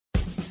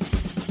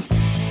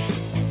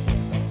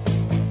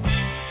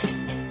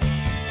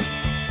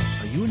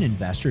an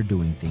investor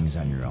doing things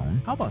on your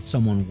own? How about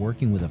someone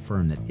working with a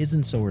firm that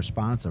isn't so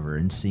responsive or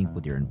in sync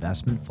with your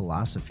investment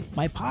philosophy?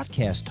 My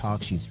podcast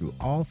talks you through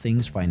all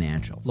things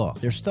financial. Look,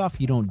 there's stuff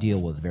you don't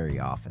deal with very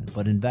often,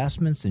 but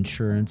investments,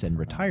 insurance, and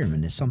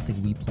retirement is something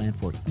we plan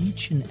for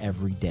each and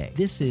every day.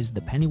 This is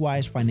the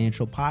Pennywise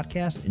Financial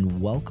Podcast,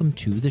 and welcome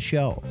to the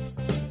show.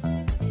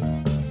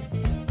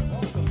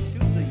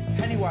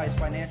 Pennywise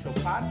Financial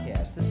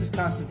Podcast. This is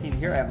Constantine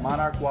here at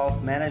Monarch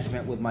Wealth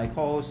Management with my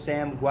co-host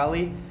Sam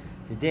Gwelly.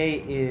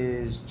 Today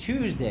is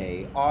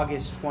Tuesday,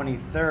 August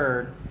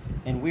 23rd,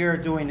 and we are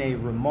doing a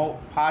remote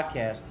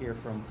podcast here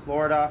from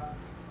Florida,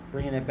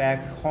 bringing it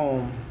back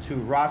home to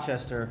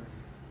Rochester.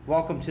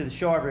 Welcome to the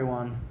show,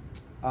 everyone.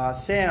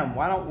 Sam,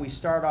 why don't we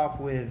start off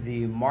with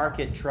the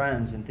market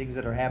trends and things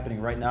that are happening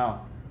right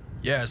now?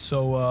 Yeah,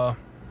 so a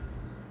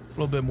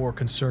little bit more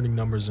concerning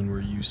numbers than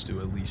we're used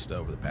to, at least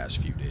over the past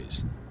few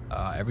days.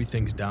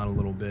 Everything's down a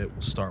little bit.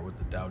 We'll start with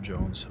the Dow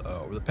Jones.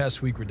 Over the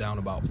past week, we're down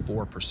about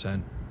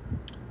 4%.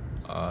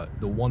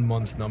 The 1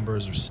 month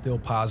numbers are still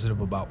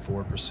positive about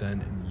 4%,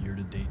 and the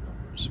year-to-date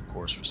numbers, of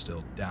course, were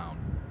still down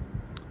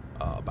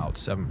about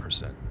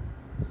 7%.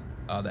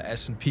 The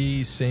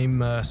S&P,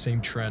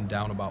 same trend,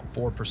 down about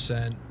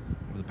 4%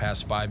 over the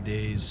past 5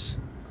 days.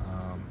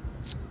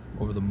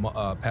 Over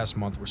the past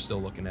month, we're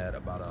still looking at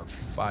about a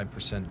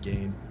 5%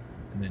 gain,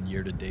 and then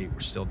year-to-date, we're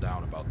still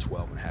down about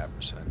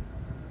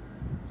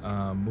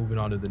 12.5%. Moving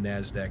on to the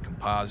NASDAQ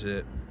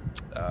Composite,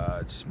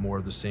 it's more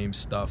of the same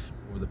stuff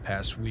over the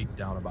past week,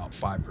 down about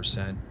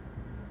 5%.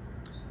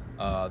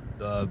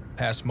 The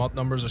past month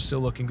numbers are still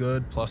looking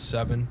good,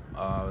 +7.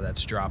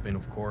 That's dropping,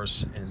 of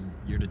course, and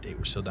year-to-date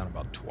we're still down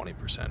about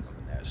 20% on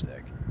the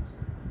NASDAQ.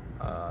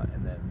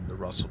 And then the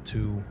Russell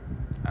 2,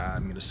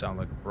 I'm going to sound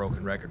like a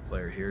broken record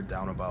player here,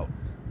 down about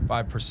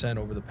 5%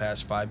 over the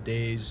past 5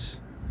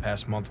 days.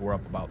 Past month we're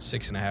up about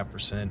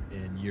 6.5%,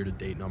 and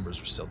year-to-date numbers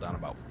were still down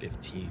about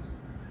 15%.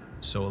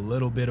 So a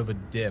little bit of a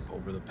dip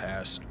over the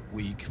past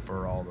week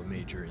for all the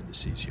major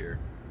indices here,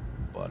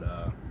 but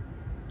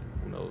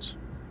who knows?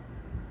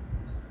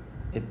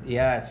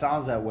 It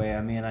sounds that way.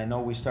 I mean, I know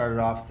we started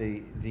off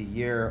the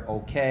year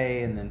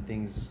okay, and then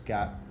things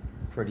got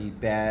pretty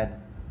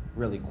bad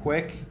really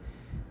quick,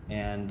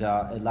 and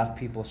it left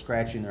people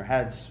scratching their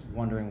heads,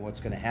 wondering what's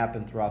going to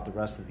happen throughout the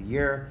rest of the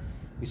year.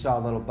 We saw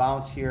a little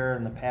bounce here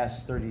in the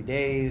past 30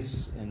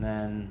 days, and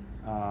then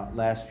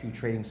last few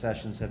trading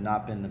sessions have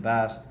not been the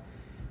best.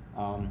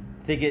 I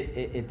think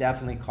it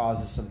definitely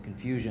causes some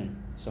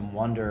confusion, some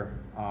wonder.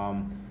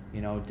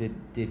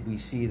 Did we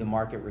see the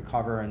market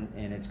recover and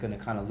it's going to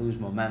kind of lose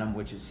momentum,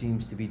 which it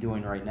seems to be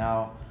doing right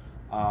now?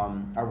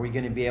 Are we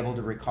going to be able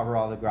to recover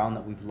all the ground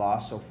that we've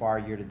lost so far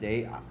year to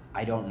date?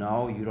 I don't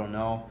know. You don't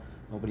know.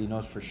 Nobody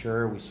knows for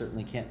sure. We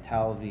certainly can't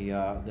tell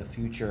the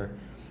future.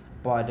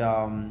 But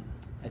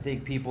I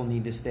think people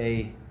need to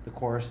stay the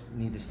course,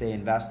 need to stay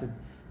invested.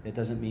 It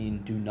doesn't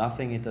mean do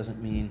nothing. It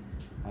doesn't mean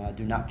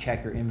do not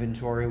check your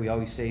inventory. We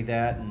always say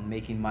that, and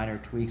making minor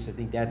tweaks. I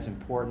think that's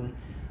important.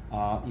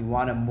 You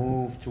want to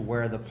move to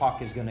where the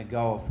puck is going to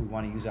go if we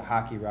want to use a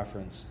hockey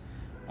reference.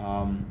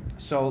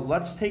 So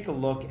let's take a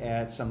look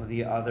at some of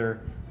the other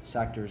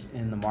sectors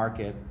in the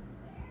market.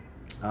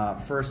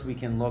 First, we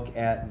can look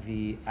at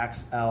the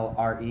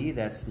XLRE.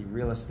 That's the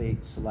Real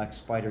Estate Select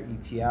Spider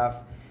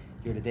ETF.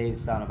 Year to date,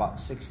 it's down about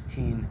it's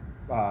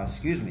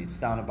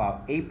down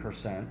about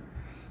 8%.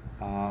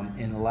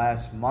 In the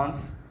last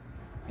month,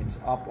 it's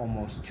up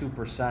almost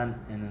 2%,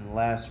 and in the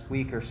last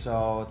week or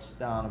so, it's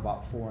down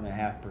about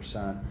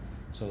 4.5%.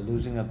 So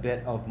losing a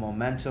bit of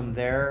momentum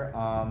there,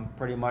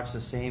 pretty much the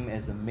same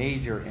as the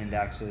major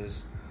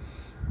indexes.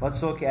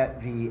 Let's look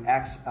at the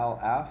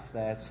XLF.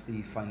 That's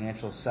the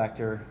financial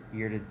sector.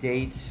 Year to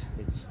date,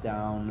 it's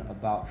down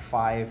about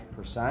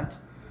 5%.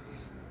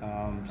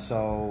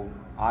 So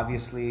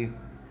obviously,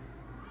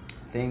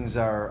 things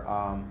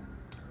are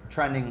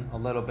trending a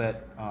little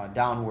bit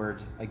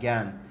downward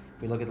again.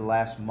 If we look at the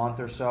last month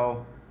or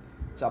so,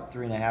 it's up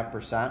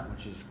 3.5%,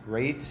 which is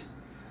great.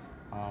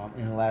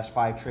 In the last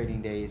 5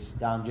 trading days,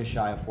 down just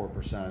shy of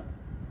 4%.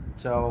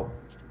 So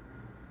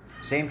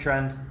same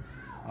trend.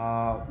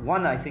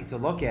 One I think to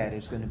look at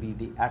is going to be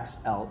the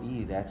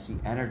XLE. That's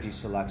the Energy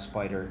Select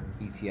Spider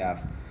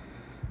ETF.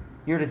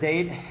 Year to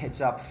date,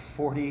 it's up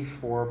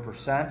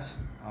 44%,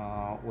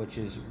 which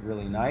is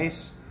really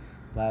nice.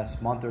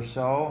 Last month or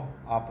so,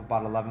 up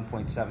about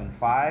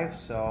 11.75.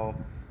 So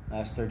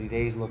last 30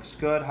 days looks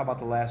good. How about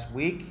the last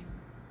week?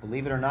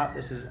 Believe it or not,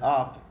 this is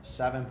up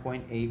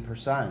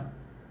 7.8%.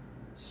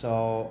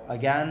 So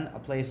again, a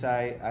place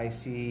I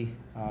see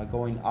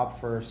going up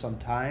for some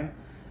time.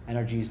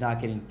 Energy is not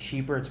getting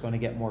cheaper. It's going to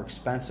get more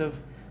expensive.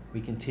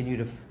 We continue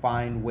to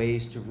find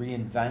ways to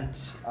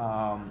reinvent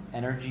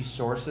energy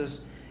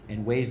sources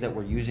and ways that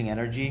we're using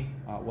energy,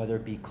 whether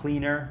it be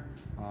cleaner,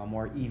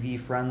 more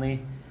EV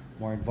friendly,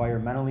 more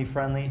environmentally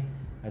friendly.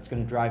 That's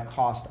going to drive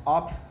cost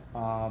up,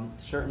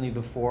 certainly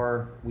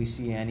before we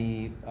see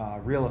any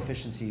real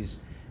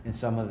efficiencies in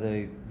some of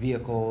the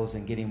vehicles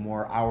and getting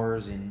more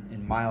hours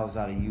and miles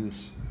out of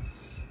use.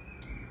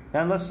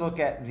 Then let's look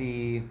at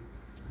the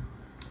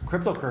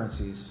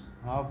Cryptocurrencies,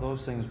 how have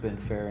those things been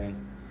faring?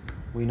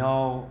 We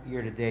know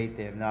year to date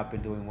they have not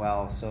been doing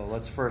well. So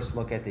let's first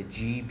look at the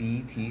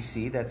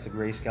GBTC. That's the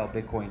Grayscale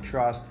Bitcoin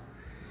Trust.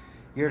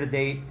 Year to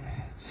date,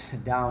 it's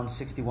down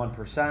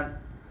 61%.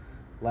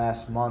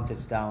 Last month,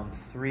 it's down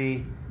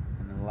 3%.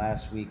 And then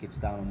last week, it's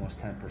down almost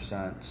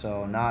 10%.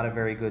 So not a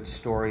very good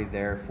story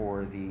there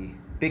for the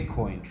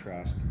Bitcoin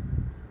Trust.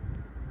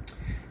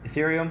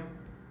 Ethereum,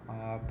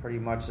 pretty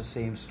much the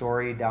same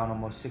story, down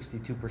almost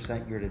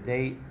 62% year to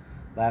date.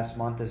 Last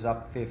month is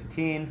up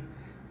 15%.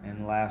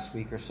 And last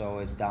week or so,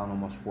 it's down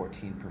almost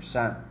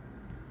 14%.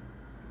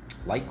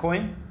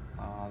 Litecoin,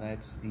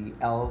 that's the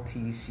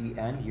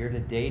LTCN, year to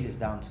date is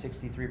down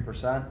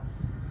 63%.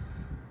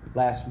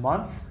 Last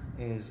month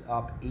is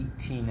up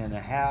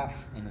 18.5%,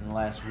 and then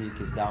last week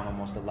is down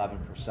almost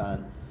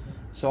 11%.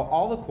 So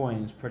all the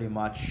coins pretty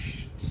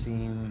much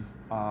seem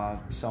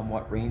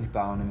somewhat range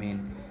bound. I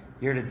mean,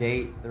 year to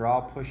date, they're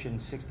all pushing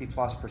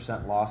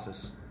 60+%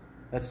 losses.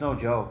 That's no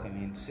joke. I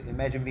mean,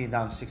 imagine being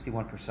down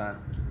 61%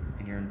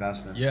 in your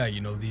investment. Yeah,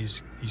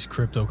 these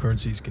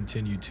cryptocurrencies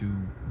continue to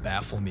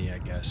baffle me, I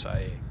guess.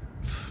 I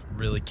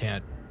really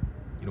can't,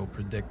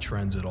 predict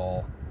trends at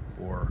all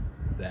for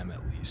them,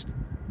 at least.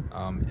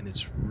 And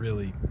it's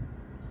really,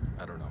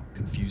 I don't know,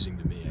 confusing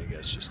to me, I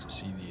guess, just to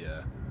see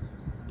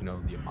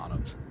the amount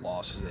of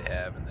losses they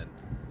have, and then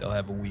they'll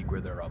have a week where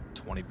they're up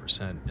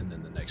 20%, and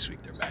then the next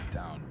week they're back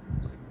down.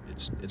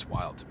 It's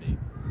wild to me.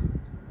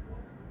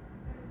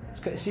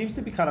 It seems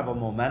to be kind of a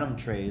momentum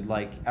trade.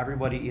 Like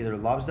everybody either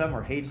loves them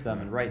or hates them,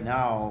 and right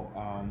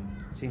now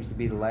seems to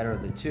be the latter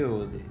of the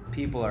two.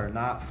 People are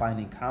not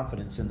finding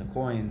confidence in the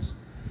coins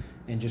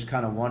and just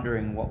kind of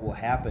wondering what will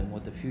happen,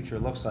 what the future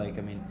looks like.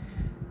 I mean,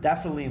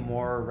 definitely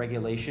more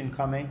regulation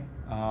coming,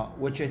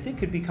 which I think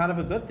could be kind of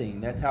a good thing.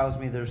 That tells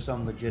me there's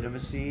some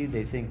legitimacy.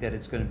 They think that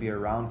it's going to be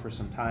around for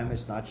some time.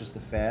 It's not just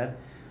a fad.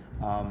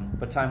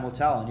 But time will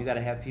tell, and you got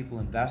to have people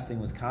investing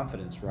with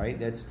confidence, right?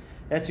 That's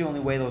the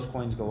only way those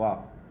coins go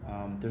up.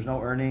 There's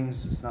no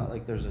earnings. It's not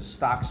like there's a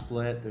stock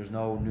split. There's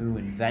no new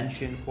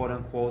invention, quote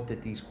unquote,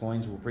 that these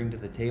coins will bring to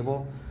the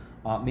table.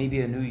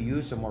 Maybe a new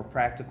use, a more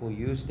practical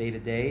use day to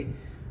day.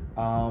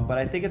 But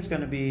I think it's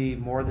going to be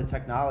more the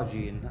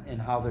technology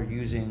and how they're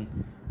using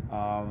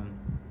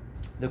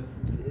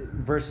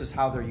versus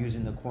how they're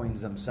using the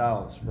coins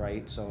themselves,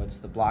 right? So it's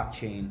the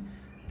blockchain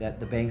that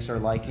the banks are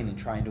liking and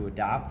trying to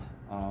adopt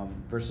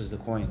versus the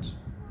coins.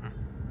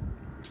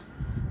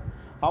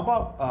 How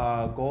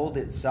about gold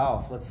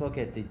itself? Let's look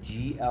at the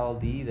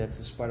GLD. That's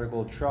the Spider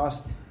Gold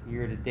Trust.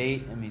 Year to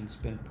date, I mean, it's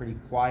been pretty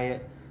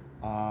quiet.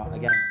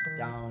 Again,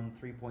 down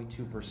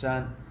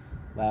 3.2%.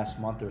 Last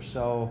month or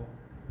so,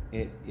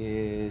 it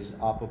is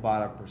up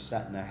about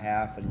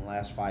 1.5%. In the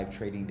last 5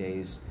 trading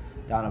days,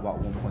 down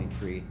about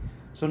 1.3%.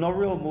 So no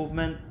real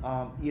movement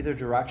either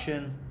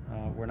direction.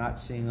 We're not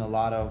seeing a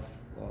lot of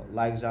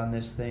legs on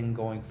this thing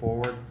going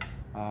forward.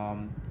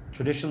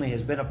 Traditionally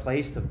has been a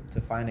place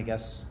to find, I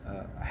guess,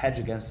 a hedge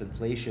against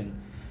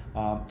inflation.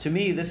 To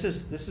me, this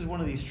is one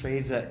of these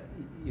trades that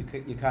you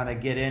kind of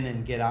get in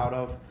and get out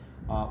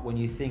of when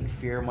you think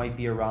fear might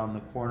be around the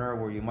corner,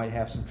 where you might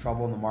have some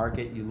trouble in the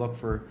market. You look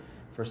for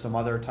some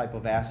other type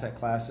of asset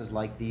classes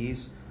like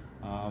these.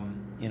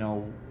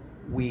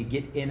 We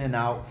get in and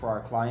out for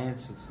our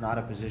clients. It's not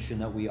a position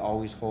that we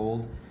always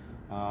hold.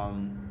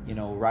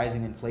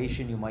 Rising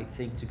inflation, you might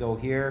think to go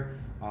here.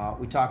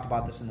 We talked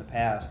about this in the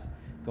past.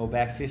 Go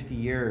back 50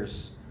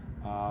 years,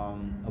 a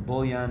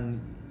bullion,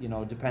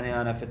 depending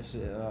on if it's,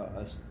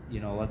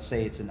 let's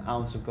say it's an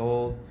ounce of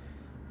gold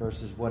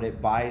versus what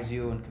it buys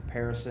you in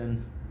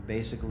comparison.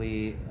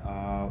 Basically,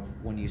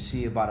 when you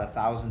see about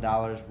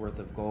 $1,000 worth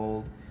of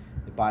gold,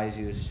 it buys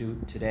you a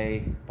suit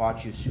today,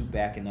 bought you a suit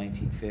back in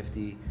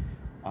 1950.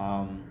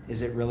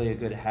 Is it really a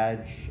good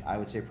hedge? I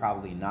would say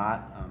probably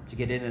not. To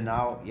get in and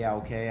out, yeah,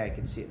 okay, I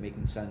can see it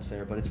making sense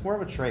there, but it's more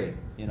of a trade,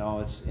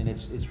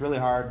 it's really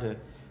hard to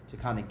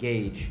kind of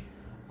gauge.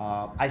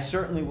 I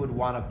certainly would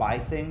want to buy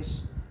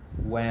things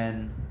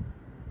when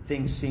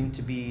things seem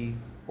to be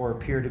or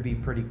appear to be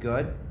pretty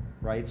good,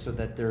 right? So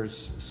that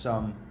there's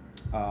some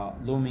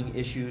looming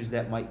issues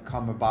that might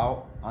come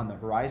about on the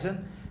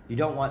horizon. You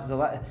don't want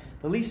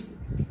the least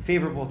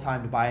favorable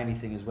time to buy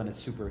anything is when it's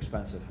super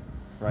expensive,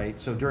 right?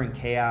 So during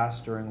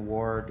chaos, during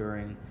war,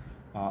 during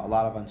a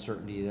lot of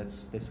uncertainty,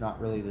 that's not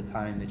really the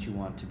time that you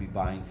want to be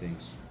buying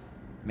things.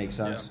 Make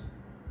sense?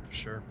 Yeah, for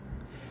sure.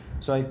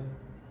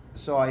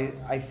 So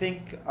I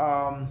think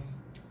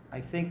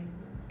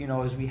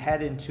as we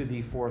head into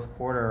the fourth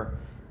quarter,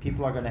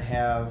 people are going to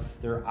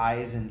have their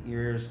eyes and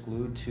ears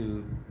glued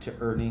to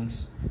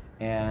earnings,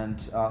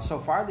 and so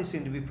far they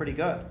seem to be pretty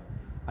good.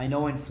 I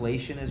know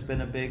inflation has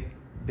been a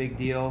big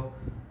deal.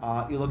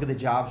 You look at the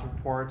jobs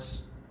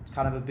reports; it's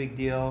kind of a big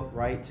deal,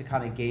 right? To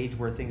kind of gauge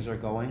where things are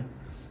going.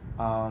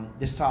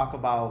 This talk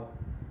about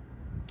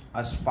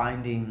us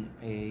finding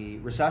a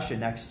recession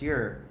next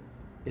year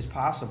is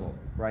possible,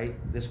 right?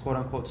 This quote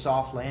unquote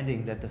soft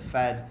landing that the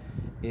Fed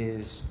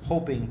is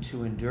hoping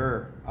to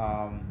endure,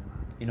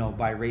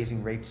 by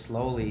raising rates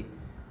slowly,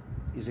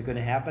 Is it going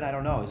to happen? I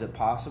don't know. Is it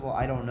possible?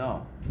 I don't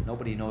know.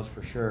 Nobody knows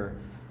for sure.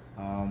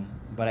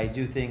 But I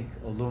do think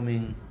a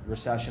looming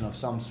recession of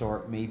some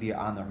sort may be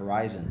on the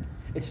horizon.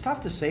 It's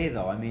tough to say,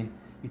 though. I mean,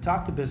 you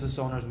talk to business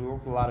owners, we work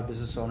with a lot of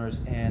business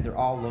owners, and they're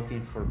all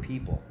looking for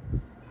people.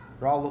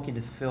 They're all looking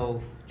to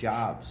fill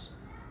jobs.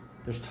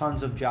 There's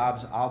tons of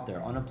jobs out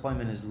there.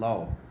 Unemployment is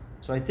low.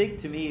 So I think,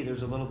 to me,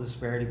 there's a little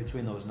disparity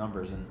between those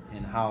numbers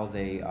and how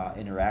they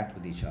interact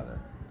with each other.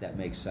 That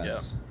makes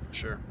sense. Yeah, for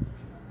sure.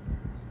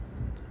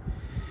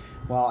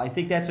 Well, I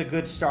think that's a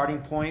good starting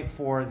point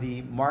for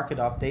the market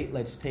update.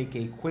 Let's take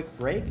a quick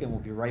break, and we'll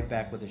be right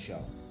back with the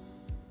show.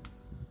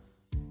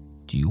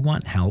 Do you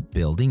want help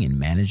building and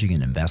managing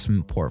an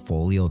investment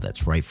portfolio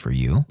that's right for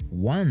you?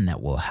 One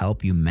that will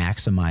help you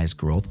maximize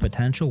growth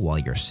potential while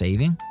you're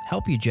saving,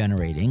 help you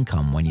generate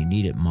income when you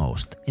need it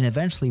most, and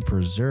eventually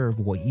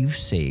preserve what you've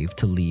saved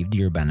to leave to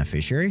your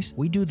beneficiaries?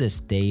 We do this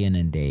day in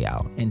and day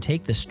out and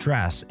take the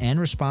stress and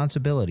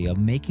responsibility of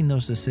making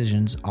those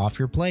decisions off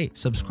your plate.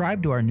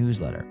 Subscribe to our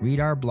newsletter,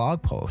 read our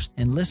blog post,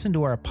 and listen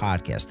to our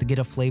podcast to get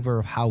a flavor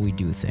of how we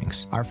do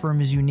things. Our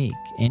firm is unique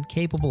and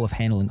capable of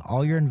handling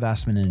all your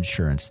investment and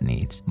insurance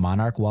needs.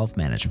 Monarch Wealth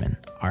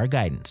Management, our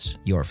guidance,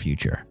 your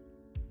future.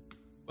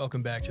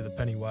 Welcome back to the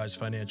Pennywise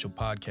Financial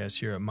Podcast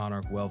here at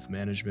Monarch Wealth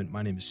Management.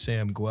 My name is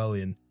Sam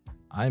Gwellian.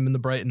 I am in the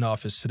Brighton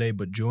office today,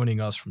 but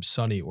joining us from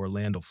sunny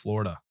Orlando,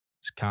 Florida,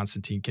 is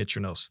Konstantin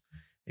Kitrinos.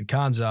 And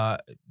Cons,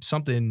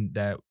 something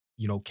that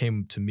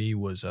came to me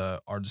was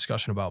our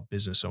discussion about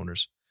business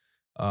owners,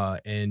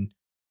 and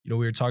we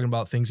were talking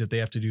about things that they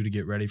have to do to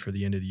get ready for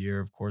the end of the year.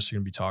 Of course, they're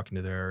going to be talking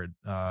to their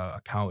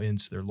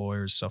accountants, their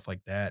lawyers, stuff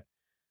like that.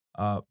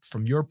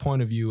 From your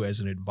point of view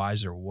as an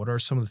advisor, what are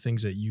some of the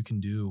things that you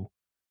can do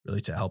really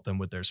to help them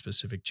with their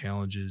specific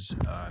challenges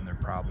and their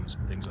problems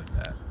and things like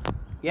that?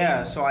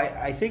 Yeah, so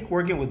I think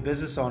working with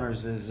business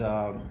owners is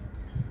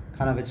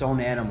kind of its own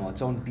animal,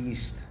 its own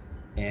beast.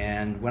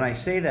 And when I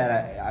say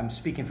that, I'm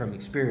speaking from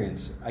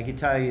experience. I can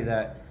tell you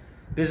that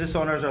business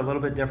owners are a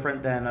little bit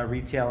different than a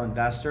retail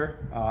investor,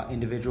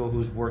 individual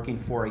who's working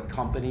for a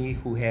company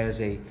who has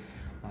a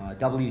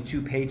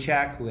W-2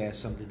 paycheck, who has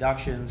some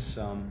deductions,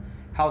 some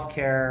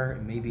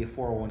healthcare, maybe a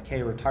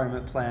 401k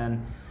retirement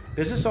plan.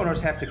 Business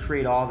owners have to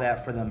create all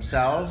that for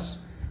themselves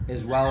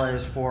as well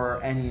as for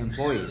any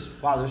employees.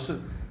 Wow,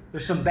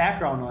 there's some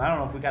background. I don't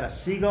know if we got a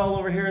seagull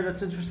over here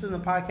that's interested in the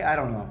podcast. I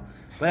don't know.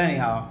 But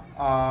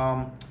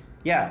anyhow,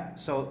 yeah,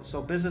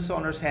 so business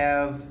owners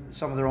have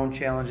some of their own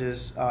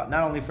challenges,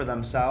 not only for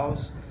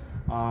themselves,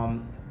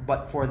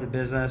 but for the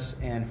business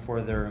and for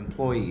their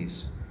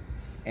employees.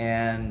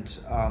 And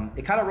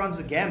it kind of runs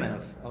the gamut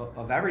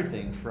of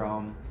everything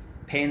from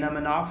paying them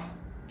enough,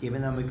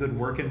 giving them a good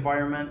work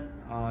environment,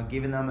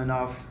 giving them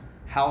enough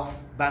health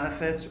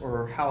benefits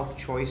or health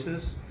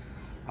choices,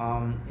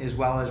 as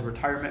well as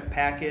retirement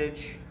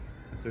package,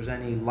 if there's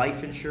any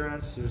life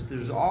insurance,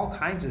 there's all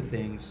kinds of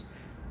things.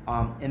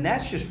 And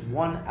that's just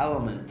one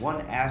element,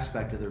 one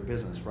aspect of their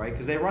business, right?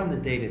 Because they run the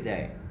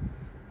day-to-day,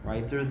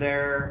 right? They're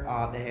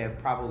there, they have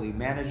probably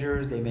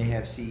managers, they may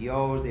have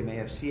CEOs, they may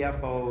have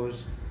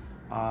CFOs.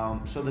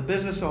 So the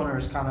business owner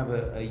is kind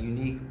of a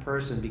unique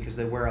person because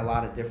they wear a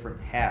lot of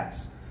different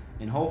hats.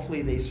 And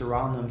hopefully they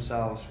surround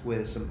themselves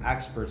with some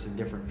experts in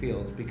different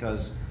fields,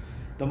 because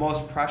the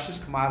most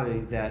precious commodity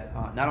that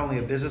not only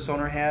a business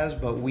owner has,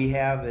 but we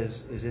have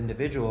as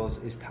individuals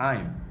is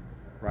time,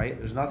 right?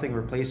 There's nothing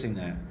replacing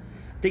that.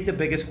 I think the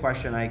biggest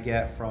question I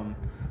get from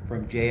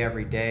Jay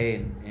every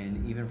day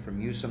and even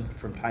from you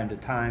from time to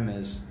time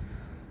is,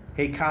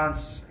 hey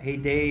Cons, hey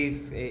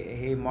Dave,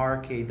 hey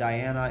Mark, hey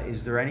Diana,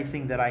 is there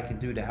anything that I can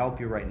do to help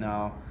you right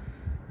now?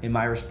 And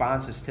my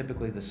response is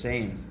typically the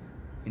same.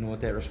 You know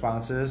what that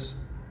response is?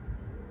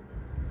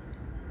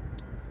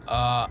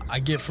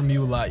 I get from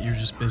you a lot, you're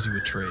just busy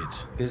with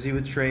trades. Busy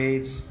with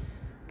trades,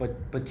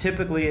 but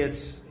typically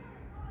it's,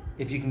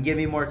 if you can give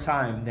me more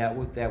time, that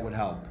would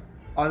help.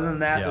 Other than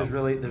that, there's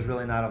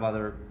really not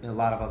a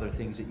lot of other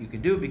things that you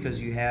can do,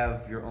 because you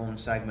have your own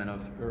segment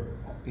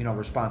of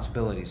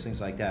responsibilities,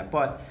 things like that.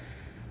 But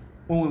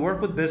when we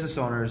work with business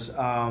owners,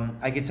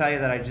 I can tell you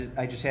that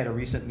I just had a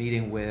recent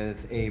meeting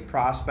with a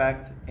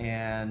prospect,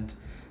 and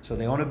so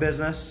they own a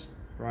business,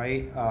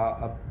 right?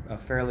 A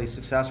fairly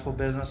successful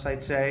business,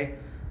 I'd say.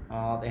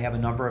 They have a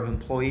number of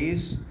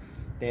employees.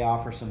 They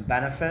offer some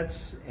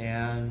benefits,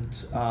 and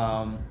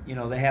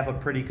they have a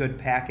pretty good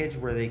package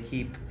where they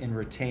keep and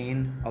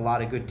retain a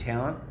lot of good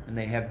talent, and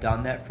they have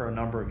done that for a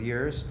number of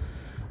years.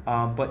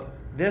 But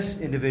this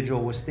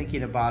individual was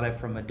thinking about it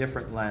from a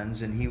different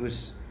lens, and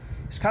he's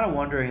kind of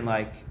wondering,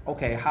 like,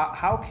 okay,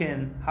 how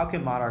can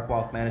Monarch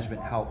Wealth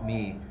Management help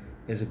me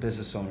as a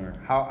business owner?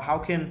 How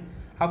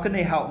can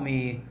they help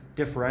me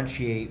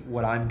differentiate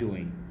what I'm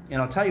doing?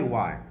 And I'll tell you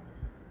why.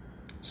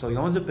 So he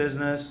owns a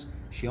business,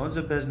 she owns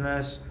a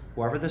business,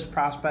 whoever this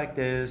prospect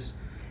is,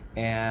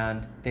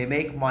 and they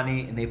make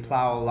money and they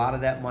plow a lot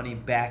of that money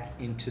back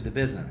into the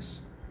business.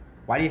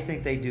 Why do you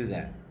think they do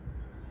that?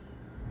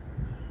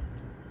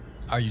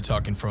 Are you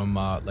talking from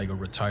like a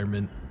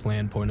retirement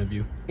plan point of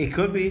view? It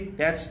could be.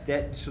 That's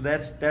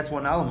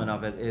one element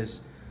of it,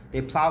 is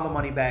they plow the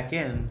money back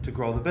in to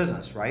grow the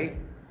business, right?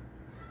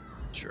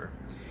 Sure.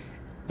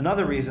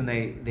 Another reason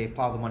they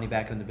plow the money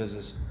back into the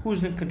business,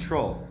 who's in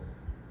control?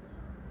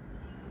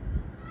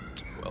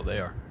 Well, they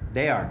are.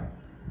 They are,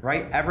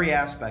 right? Every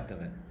aspect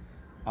of it.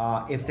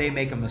 If they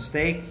make a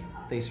mistake,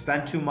 if they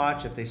spend too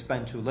much, if they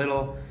spend too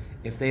little,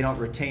 if they don't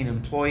retain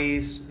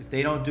employees, if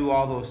they don't do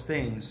all those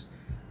things,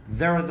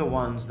 they're the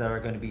ones that are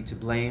going to be to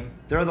blame.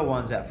 They're the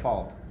ones at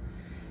fault.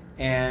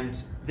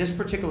 And this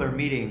particular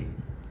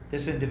meeting,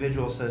 this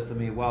individual says to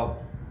me,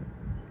 well,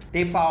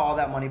 they plow all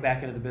that money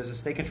back into the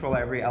business. They control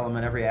every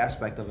element, every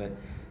aspect of it.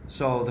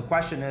 So the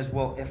question is,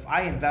 well, if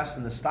I invest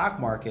in the stock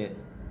market,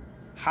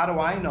 how do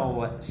I know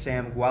what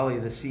Sam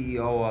Gwelly, the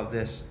CEO of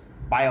this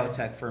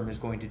biotech firm, is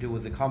going to do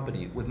with the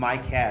company, with my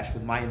cash,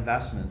 with my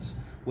investments,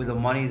 with the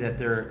money that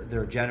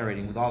they're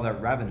generating, with all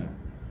that revenue?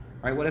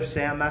 Right? What if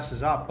Sam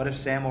messes up? What if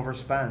Sam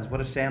overspends? What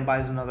if Sam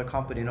buys another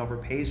company and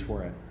overpays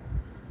for it?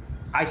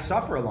 I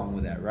suffer along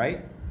with that,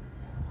 right?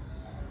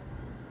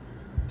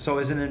 So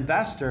as an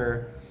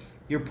investor,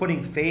 you're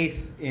putting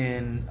faith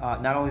in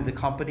not only the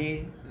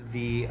company,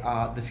 the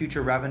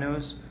future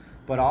revenues,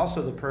 but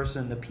also the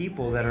person, the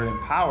people that are in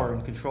power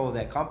and control of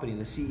that company,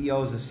 the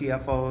CEOs, the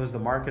CFOs, the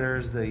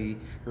marketers, the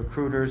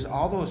recruiters,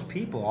 all those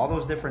people, all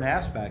those different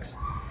aspects.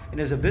 And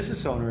as a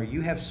business owner,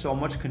 you have so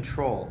much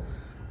control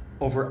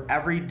over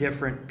every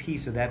different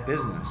piece of that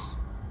business.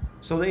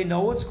 So they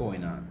know what's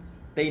going on.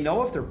 They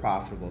know if they're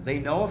profitable. They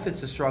know if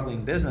it's a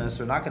struggling business,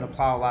 they're not going to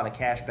plow a lot of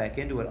cash back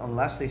into it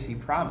unless they see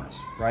promise,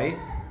 right?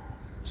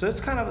 So it's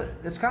kind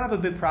of a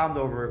big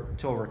problem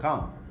to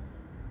overcome.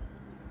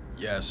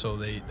 Yeah, so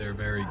they're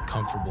very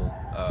comfortable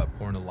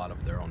pouring a lot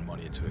of their own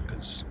money into it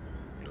because,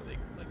 they,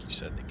 like you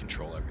said, they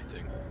control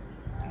everything.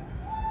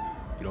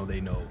 And, they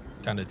know,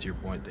 kind of to your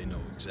point, they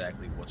know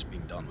exactly what's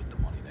being done with the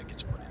money that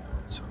gets put into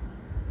it. So.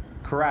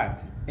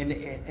 Correct.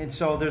 And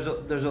so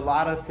there's a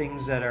lot of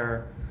things that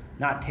are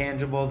not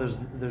tangible.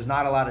 There's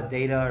not a lot of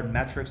data or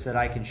metrics that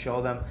I can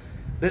show them.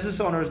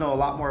 Business owners know a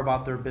lot more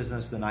about their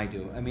business than I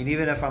do. I mean,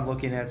 even if I'm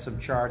looking at some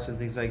charts and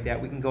things like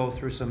that, we can go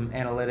through some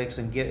analytics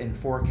and get in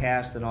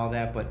forecast and all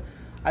that, but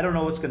I don't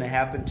know what's going to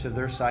happen to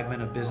their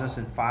segment of business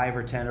in 5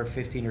 or 10 or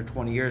 15 or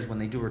 20 years when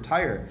they do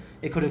retire.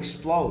 It could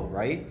explode,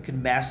 right? It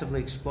could massively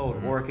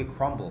explode, or it could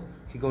crumble.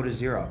 It could go to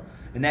zero.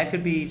 And that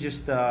could be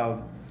just,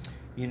 an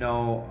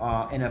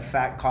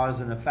effect,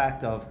 cause and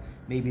effect of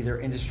maybe their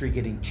industry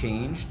getting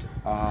changed,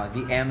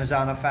 the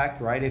Amazon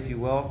effect, right, if you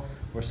will,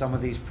 where some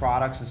of these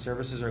products and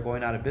services are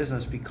going out of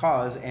business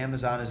because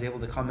Amazon is able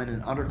to come in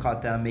and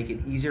undercut them, make it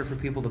easier for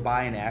people to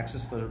buy and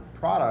access the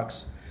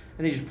products,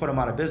 and they just put them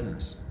out of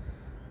business.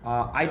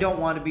 I don't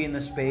want to be in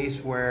the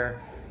space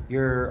where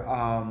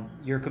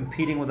you're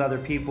competing with other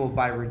people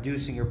by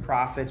reducing your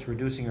profits,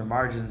 reducing your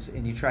margins,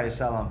 and you try to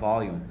sell on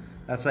volume.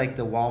 That's like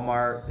the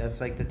Walmart, that's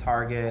like the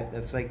Target,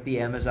 that's like the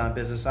Amazon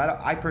business.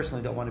 I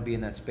personally don't want to be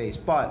in that space.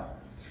 But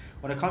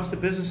when it comes to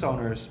business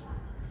owners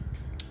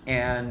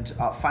and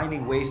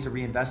finding ways to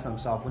reinvest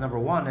themselves, well, number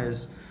one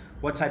is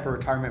what type of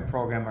retirement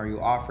program are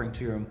you offering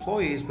to your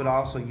employees, but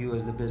also you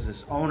as the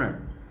business owner,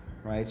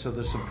 right? So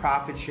there's some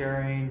profit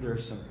sharing,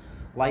 there's some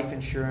life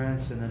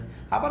insurance, and then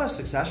how about a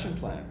succession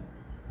plan?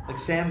 Like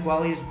Sam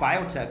Gwelly's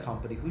biotech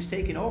company, who's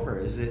taking over?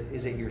 Is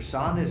it your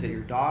son? Is it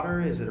your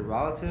daughter? Is it a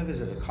relative? Is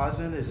it a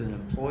cousin? Is it an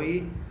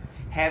employee?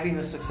 Having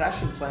a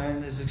succession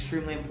plan is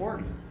extremely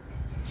important.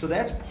 So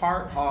that's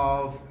part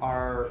of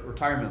our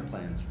retirement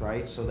plans,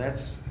 right? So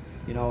that's,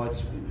 we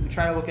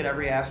try to look at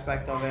every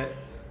aspect of it.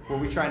 Where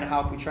we trying to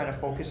help, we try to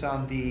focus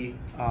on the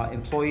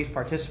employees,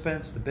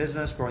 participants, the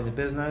business, growing the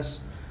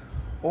business.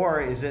 Or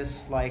is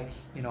this like,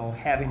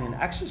 having an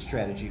exit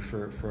strategy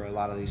for a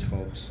lot of these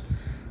folks?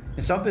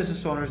 And some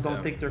business owners don't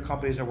think their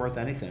companies are worth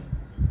anything.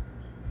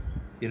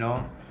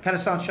 Kind of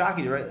sounds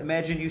shocking, right?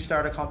 Imagine you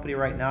start a company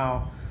right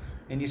now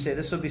and you say,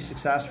 this will be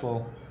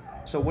successful.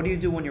 So what do you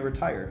do when you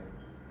retire?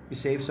 You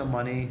save some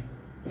money,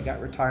 you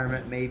got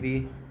retirement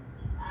maybe.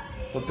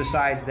 But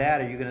besides that,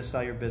 are you going to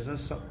sell your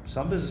business?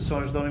 Some business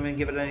owners don't even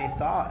give it any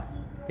thought.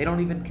 They don't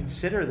even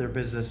consider their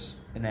business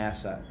an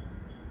asset.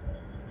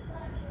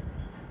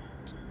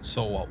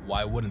 So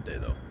why wouldn't they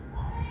though?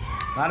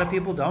 A lot of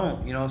people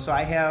don't, so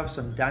I have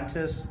some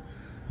dentists,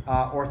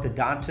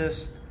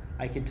 orthodontists.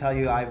 I can tell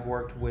you I've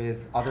worked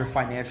with other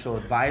financial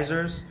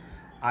advisors.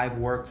 I've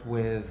worked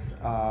with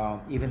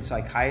even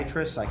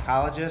psychiatrists,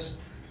 psychologists,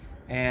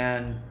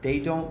 and they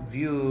don't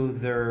view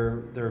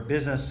their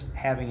business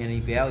having any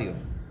value.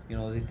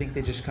 They think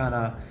they just kind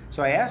of,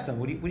 so I asked them,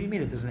 what do you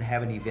mean it doesn't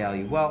have any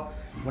value? Well,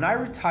 when I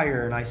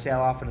retire and I sail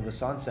off into the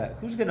sunset,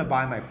 who's going to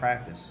buy my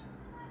practice?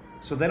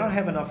 So they don't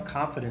have enough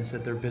confidence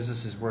that their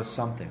business is worth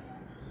something.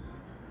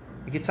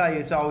 I can tell you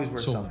it's always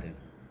worth something.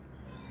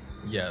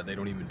 Yeah, they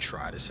don't even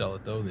try to sell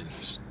it though. They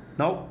just...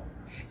 Nope.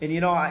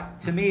 And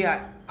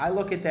I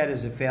look at that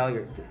as a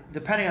failure,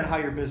 depending on how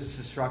your business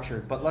is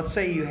structured. But let's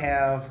say you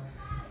have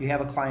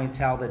a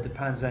clientele that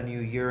depends on you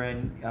year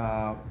in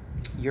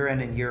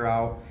and year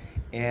out,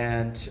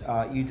 and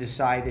you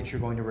decide that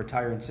you're going to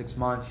retire in 6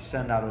 months. You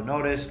send out a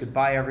notice,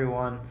 goodbye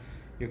everyone.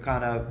 You're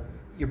kind of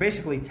you're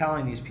basically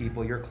telling these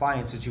people, your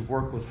clients that you've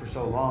worked with for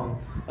so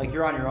long, like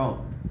you're on your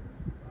own.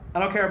 I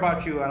don't care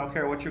about you. I don't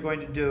care what you're going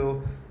to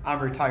do. I'm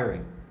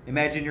retiring.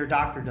 Imagine your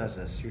doctor does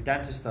this. Your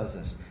dentist does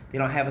this. They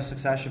don't have a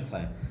succession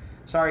plan.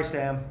 Sorry,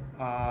 Sam.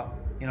 Go out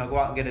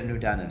and get a new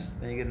dentist.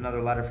 Then you get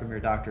another letter from your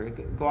doctor.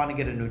 Go out and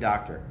get a new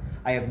doctor.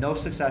 I have no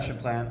succession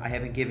plan. I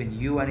haven't given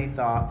you any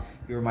thought.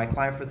 You were my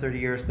client for 30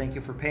 years. Thank you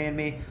for paying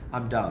me.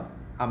 I'm done.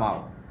 I'm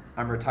out.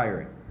 I'm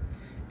retiring.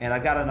 And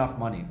I've got enough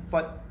money.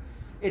 But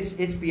it's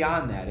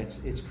beyond that.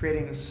 It's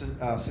creating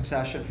a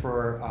succession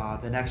for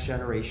the next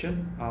generation,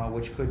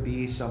 which could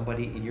be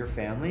somebody in your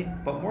family.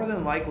 But more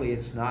than likely,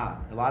 it's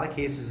not. A lot of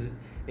cases,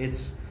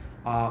 it's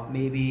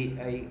maybe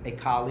a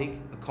colleague,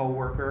 a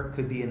coworker,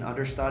 could be an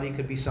understudy,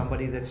 could be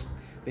somebody that's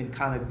been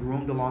kind of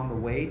groomed along the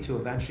way to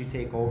eventually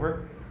take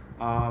over.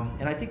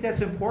 And I think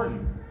that's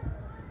important.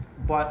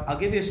 But I'll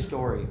give you a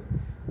story.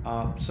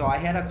 So I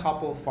had a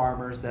couple of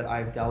farmers that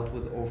I've dealt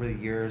with over the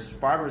years.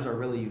 Farmers are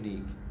really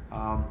unique.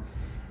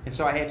 And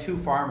so I had two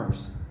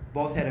farmers.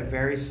 Both had a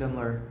very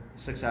similar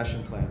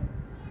succession plan.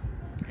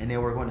 And they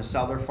were going to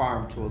sell their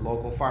farm to a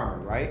local farmer,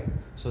 right?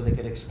 So they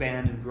could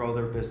expand and grow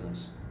their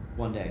business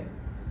one day.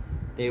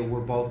 They were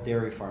both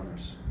dairy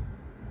farmers.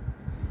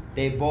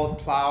 They both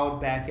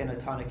plowed back in a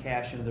ton of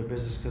cash into their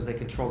business because they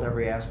controlled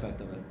every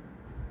aspect of it.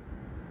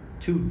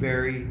 Two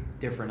very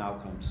different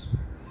outcomes.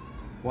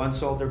 One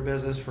sold their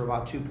business for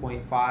about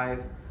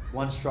 2.5.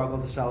 One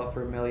struggled to sell it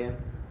for $1 million.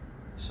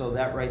 So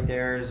that right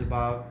there is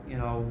about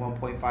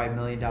 $1.5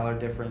 million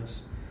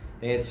difference.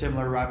 They had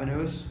similar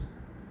revenues.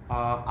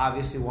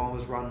 Obviously, one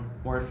was run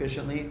more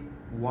efficiently.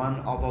 One,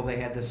 although they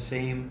had the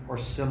same or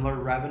similar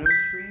revenue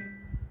stream,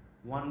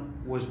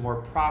 one was more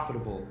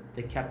profitable.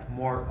 They kept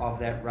more of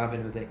that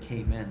revenue that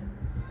came in.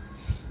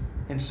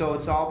 And so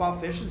it's all about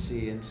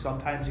efficiency. And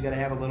sometimes you got to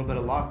have a little bit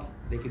of luck.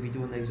 They could be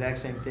doing the exact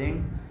same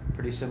thing,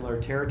 pretty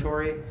similar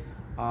territory.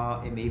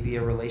 It may be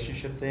a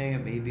relationship thing.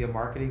 It may be a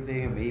marketing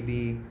thing. It may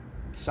be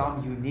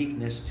some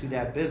uniqueness to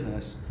that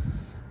business,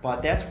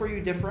 but that's where you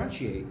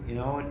differentiate,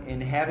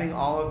 and having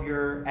all of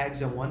your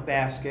eggs in one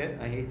basket.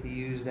 I hate to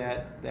use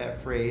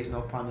that phrase,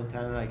 no pun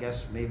intended, I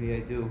guess maybe I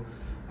do,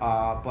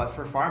 but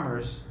for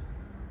farmers,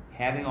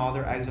 having all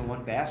their eggs in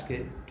one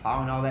basket,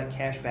 plowing all that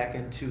cash back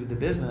into the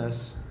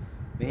business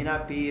may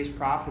not be as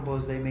profitable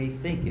as they may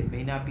think. It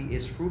may not be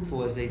as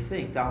fruitful as they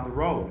think down the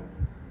road.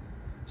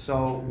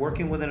 So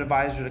working with an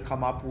advisor to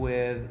come up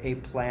with a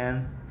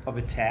plan of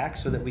attack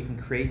so that we can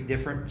create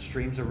different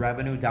streams of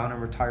revenue down in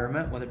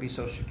retirement, whether it be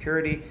Social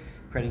Security,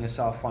 creating a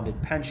self-funded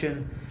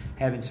pension,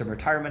 having some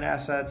retirement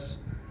assets,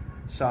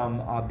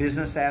 some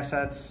business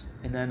assets,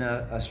 and then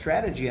a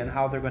strategy on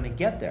how they're going to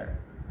get there.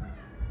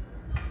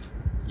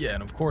 Yeah,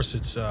 and of course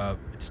it's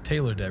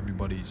tailored to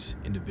everybody's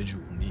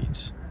individual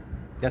needs.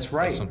 That's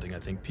right. That's something I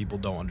think people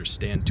don't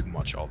understand too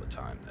much all the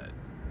time, that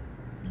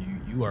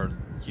you are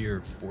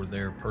here for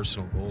their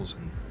personal goals,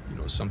 and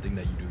something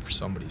that you do for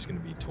somebody is going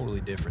to be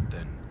totally different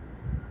than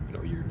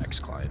your next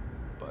client,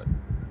 but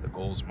the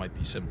goals might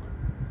be similar.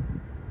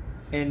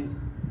 And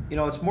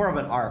it's more of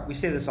an art. We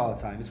say this all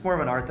the time. It's more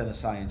of an art than a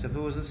science. If it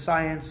was a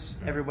science,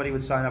 everybody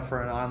would sign up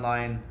for an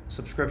online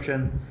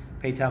subscription,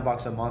 pay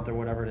 $10 a month or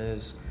whatever it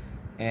is,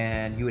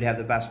 and you would have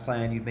the best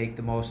plan. You'd make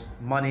the most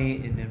money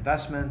in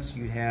investments.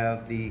 You'd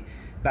have the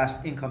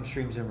best income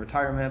streams in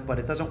retirement, but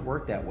it doesn't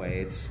work that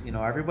way. It's,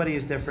 everybody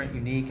is different,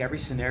 unique. Every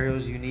scenario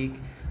is unique.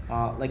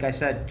 Like I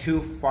said,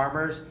 two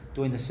farmers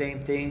doing the same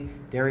thing,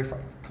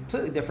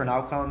 completely different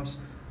outcomes,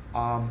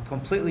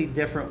 completely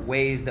different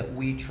ways that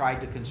we tried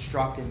to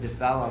construct and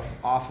develop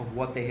off of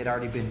what they had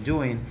already been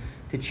doing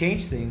to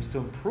change things, to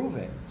improve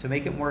it, to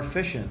make it more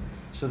efficient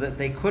so that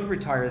they could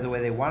retire the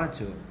way they wanted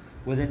to,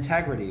 with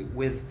integrity,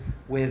 with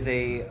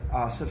a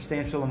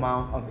substantial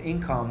amount of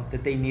income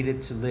that they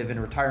needed to live in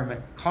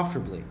retirement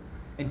comfortably.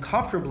 And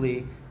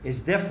comfortably is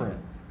different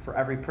for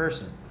every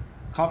person.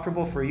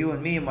 Comfortable for you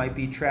and me might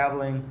be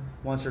traveling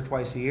once or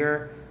twice a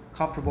year.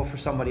 Comfortable for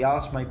somebody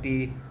else might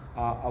be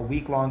a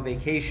week-long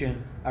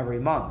vacation every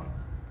month.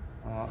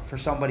 For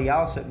somebody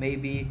else, it may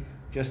be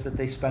just that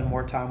they spend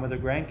more time with their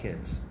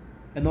grandkids.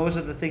 And those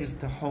are the things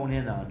to hone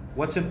in on.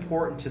 What's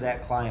important to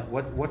that client?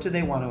 What do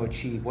they want to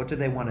achieve? What do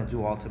they want to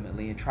do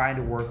ultimately? And trying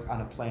to work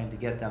on a plan to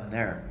get them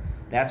there.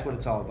 That's what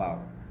it's all about.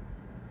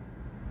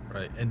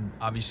 Right. And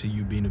obviously,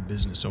 you being a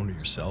business owner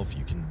yourself,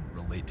 you can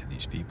relate to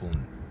these people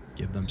and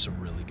give them some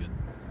really good,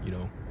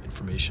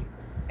 information.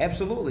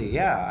 Absolutely,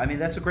 yeah. I mean,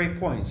 that's a great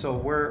point. So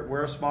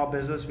we're a small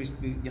business. We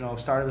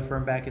started the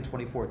firm back in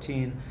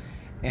 2014,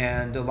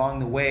 and along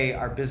the way,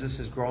 our business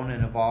has grown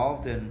and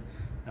evolved. And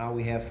now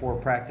we have 4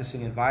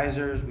 practicing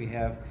advisors. We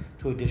have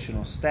 2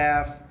 additional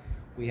staff.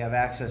 We have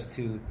access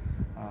to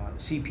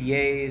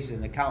CPAs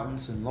and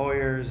accountants and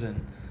lawyers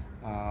and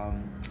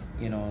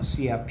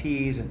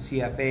CFPs and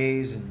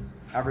CFAs and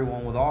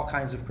everyone with all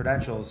kinds of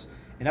credentials.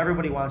 And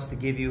everybody wants to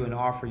give you and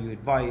offer you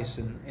advice.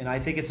 And I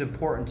think it's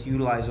important to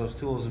utilize those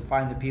tools and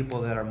find the people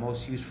that are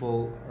most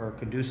useful or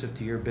conducive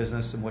to your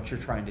business and what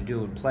you're trying to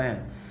do and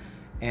plan.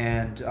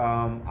 And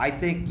I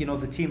think,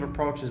 the team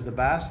approach is the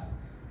best.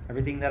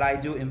 Everything that I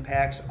do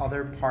impacts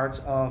other parts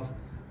of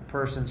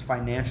person's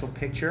financial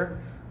picture,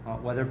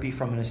 whether it be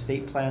from an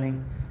estate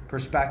planning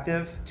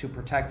perspective to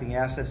protecting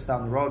assets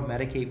down the road,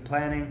 Medicaid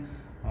planning,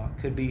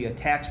 could be a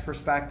tax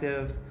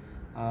perspective.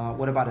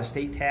 What about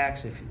estate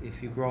tax?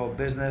 If you grow a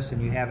business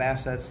and you have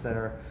assets that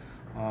are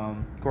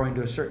growing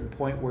to a certain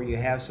point where you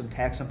have some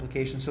tax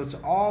implications. So it's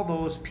all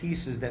those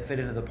pieces that fit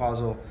into the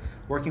puzzle.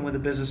 Working with a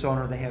business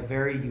owner, they have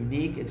very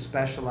unique and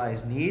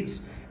specialized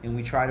needs, and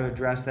we try to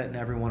address that in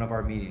every one of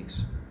our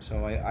meetings.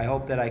 So I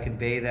hope that I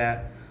convey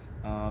that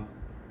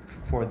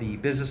for the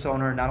business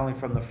owner, not only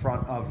from the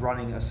front of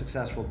running a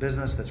successful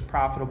business that's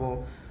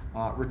profitable,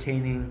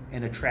 retaining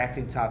and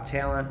attracting top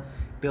talent,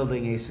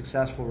 building a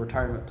successful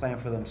retirement plan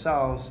for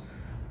themselves,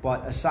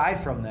 but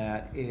aside from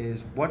that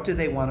is what do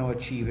they want to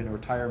achieve in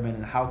retirement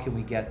and how can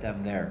we get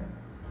them there?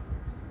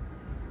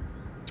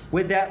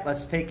 With that,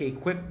 let's take a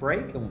quick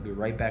break and we'll be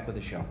right back with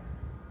the show.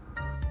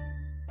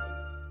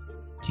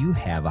 Do you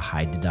have a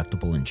high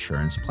deductible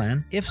insurance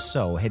plan? If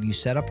so, have you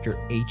set up your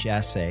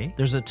HSA?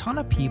 There's a ton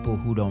of people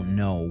who don't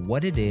know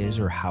what it is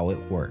or how it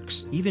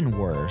works. Even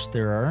worse,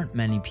 there aren't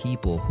many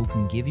people who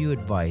can give you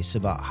advice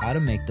about how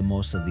to make the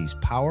most of these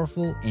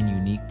powerful and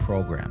unique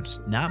programs.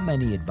 Not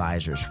many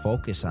advisors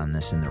focus on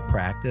this in their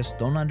practice,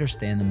 don't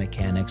understand the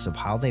mechanics of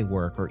how they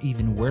work, or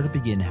even where to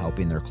begin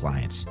helping their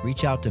clients.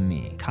 Reach out to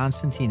me,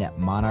 Constantine at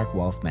Monarch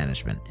Wealth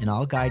Management, and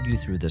I'll guide you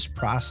through this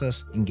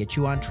process and get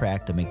you on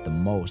track to make the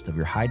most of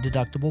your high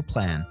deductible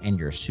plan and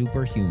your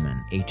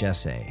superhuman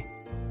HSA.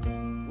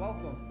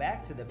 Welcome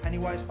back to the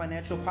Pennywise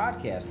Financial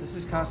Podcast. This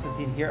is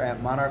Constantine here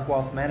at Monarch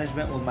Wealth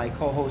Management with my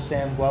co-host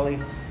Sam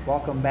Gwelly.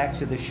 Welcome back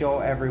to the show,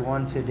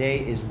 everyone. Today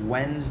is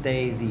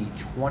Wednesday the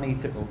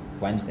 23rd.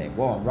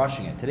 I'm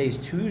rushing it. Today's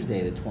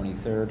Tuesday the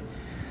 23rd.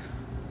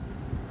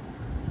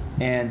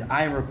 And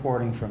I'm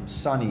reporting from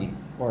sunny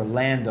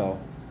Orlando,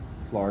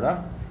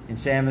 Florida. And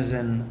Sam is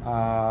in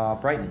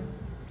Brighton.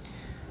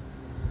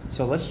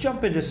 So let's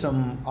jump into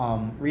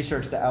some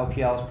research that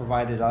LPL has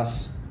provided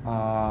us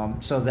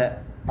so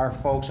that our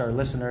folks, our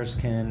listeners,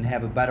 can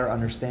have a better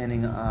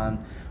understanding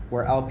on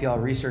where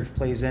LPL research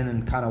plays in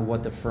and kind of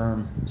what the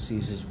firm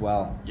sees as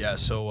well. Yeah,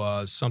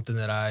 so something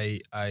that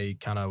I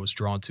kind of was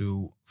drawn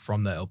to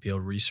from the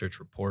LPL research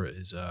report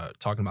is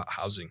talking about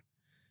housing.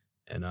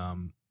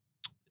 And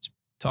it's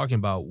talking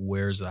about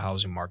where's the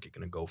housing market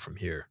going to go from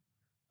here.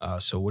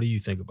 So what do you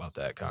think about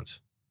that, Cons?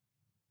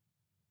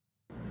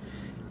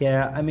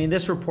 Yeah, I mean,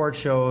 this report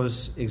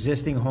shows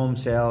existing home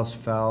sales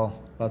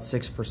fell about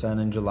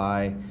 6% in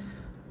July.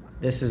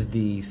 This is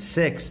the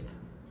sixth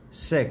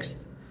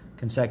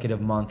consecutive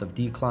month of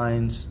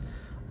declines.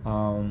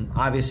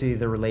 Obviously,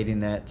 they're relating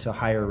that to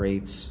higher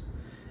rates.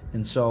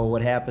 And so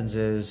what happens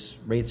is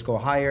rates go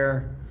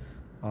higher,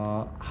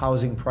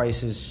 housing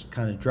prices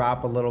kind of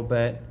drop a little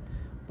bit.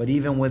 But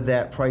even with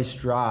that price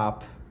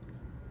drop,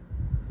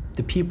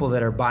 the people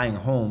that are buying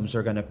homes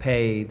are going to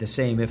pay the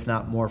same, if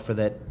not more, for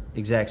that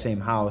exact same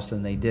house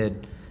than they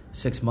did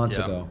 6 months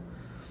ago.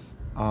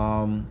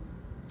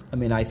 I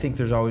mean, I think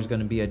there's always going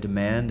to be a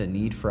demand, a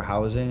need for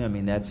housing. I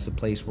mean, that's a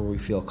place where we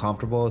feel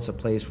comfortable. It's a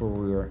place where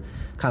we were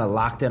kind of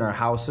locked in our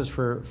houses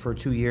for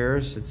 2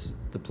 years. It's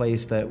the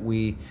place that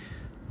we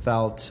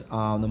felt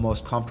the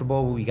most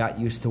comfortable. We got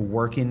used to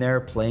working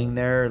there, playing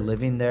there,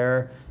 living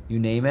there, you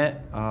name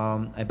it.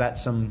 I bet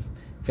some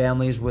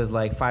families with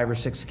like 5 or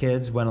 6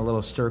 kids went a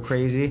little stir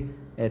crazy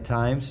at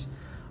times.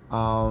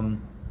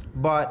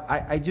 But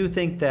I do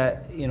think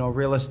that,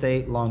 real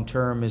estate long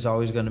term is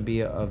always going to be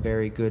a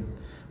very good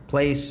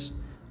place.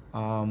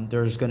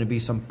 There's going to be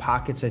some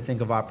pockets, I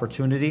think, of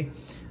opportunity.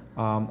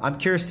 I'm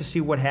curious to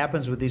see what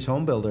happens with these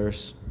home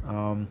builders.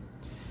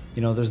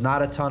 There's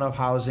not a ton of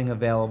housing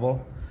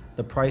available.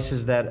 The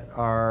prices that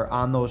are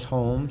on those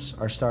homes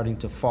are starting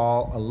to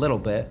fall a little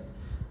bit.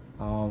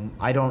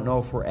 I don't know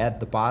if we're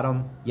at the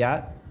bottom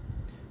yet,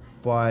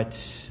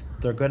 but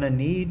they're going to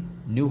need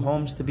new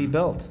homes to be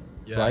built,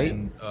 right?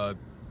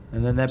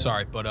 And then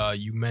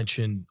you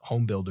mentioned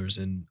home builders,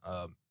 and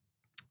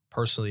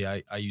personally,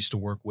 I used to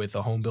work with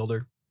a home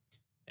builder,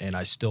 and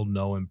I still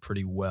know him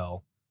pretty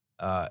well.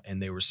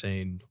 And they were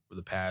saying for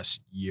the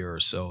past year or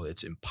so,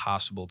 it's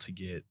impossible to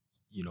get,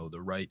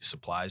 the right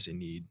supplies they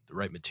need, the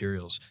right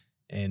materials,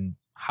 and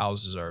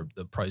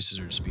the prices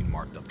are just being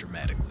marked up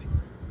dramatically.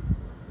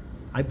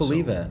 I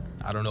believe it.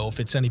 I don't know if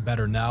it's any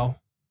better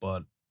now,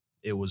 but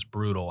it was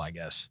brutal, I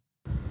guess.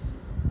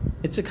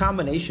 It's a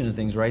combination of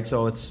things, right?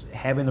 So it's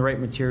having the right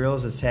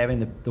materials. It's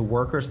having the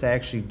workers to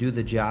actually do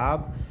the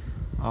job.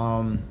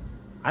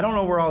 I don't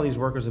know where all these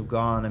workers have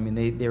gone. I mean,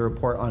 they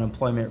report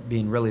unemployment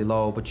being really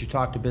low, but you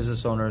talk to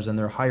business owners and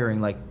they're hiring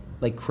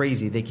like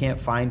crazy. They can't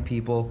find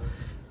people.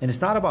 And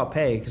it's not about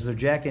pay because they're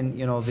jacking,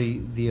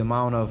 the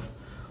amount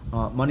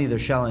of money they're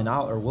shelling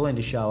out or willing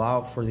to shell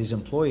out for these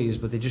employees,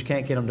 but they just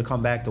can't get them to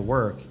come back to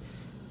work.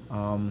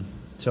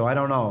 So I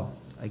don't know.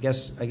 I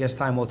guess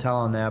time will tell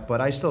on that, but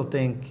I still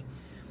think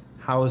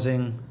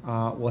housing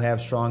will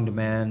have strong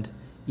demand,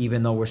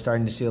 even though we're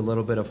starting to see a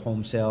little bit of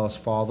home sales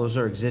fall. Those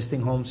are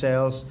existing home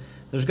sales.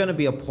 There's going to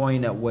be a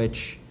point at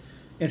which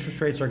interest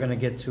rates are going to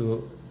get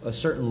to a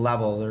certain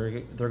level.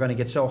 They're going to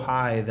get so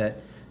high that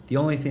the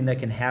only thing that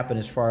can happen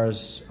as far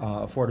as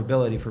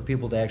affordability for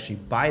people to actually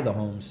buy the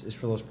homes is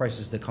for those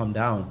prices to come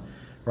down,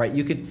 right?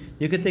 You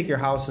could think your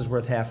house is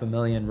worth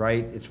 $500,000,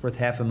 right? It's worth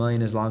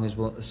 $500,000 as long as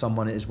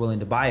someone is willing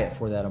to buy it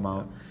for that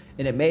amount,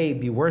 and it may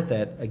be worth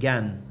it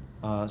again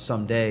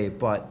someday,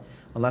 but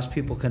unless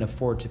people can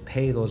afford to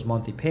pay those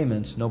monthly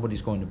payments,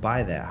 nobody's going to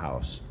buy that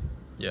house.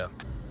 Yeah.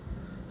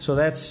 So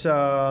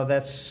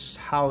that's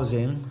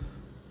housing.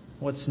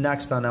 What's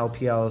next on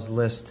LPL's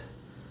list?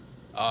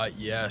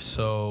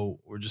 So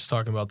we're just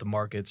talking about the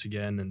markets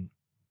again, and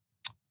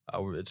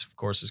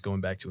it's going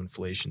back to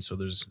inflation. So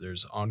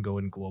there's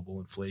ongoing global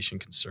inflation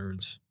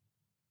concerns,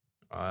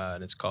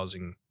 and it's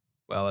causing.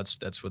 Well,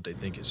 that's what they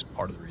think is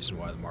part of the reason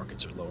why the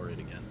markets are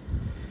lowering again.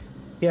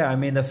 Yeah, I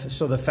mean,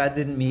 so the Fed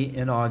didn't meet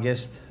in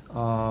August.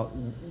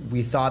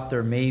 We thought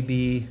there may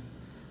be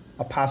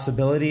a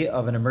possibility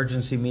of an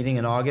emergency meeting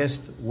in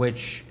August,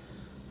 which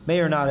may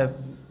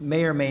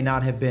or may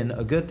not have been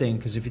a good thing,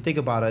 because if you think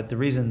about it, the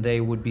reason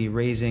they would be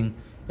raising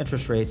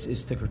interest rates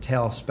is to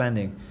curtail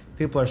spending.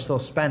 People are still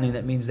spending.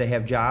 That means they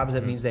have jobs.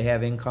 That means they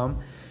have income.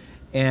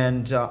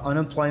 And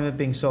unemployment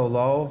being so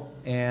low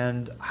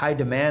and high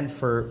demand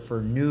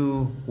for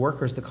new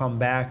workers to come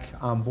back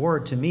on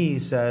board, to me,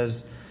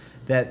 says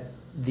that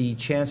the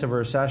chance of a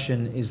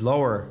recession is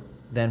lower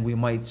than we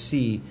might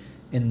see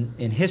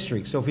in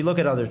history. So if we look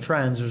at other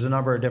trends, there's a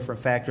number of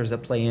different factors that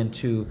play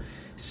into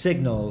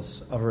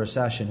signals of a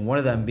recession. One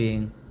of them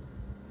being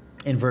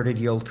inverted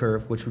yield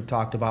curve, which we've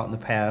talked about in the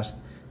past,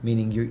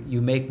 meaning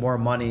you make more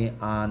money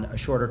on a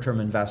shorter term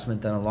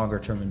investment than a longer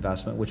term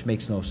investment, which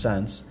makes no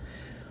sense.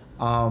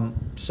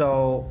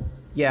 So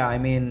yeah, I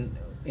mean,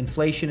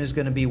 inflation is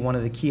going to be one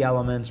of the key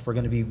elements. We're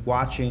going to be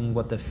watching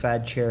what the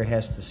Fed chair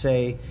has to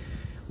say,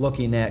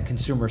 looking at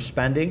consumer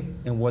spending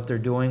and what they're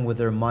doing with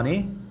their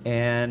money.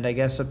 And I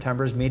guess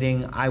September's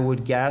meeting, I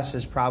would guess,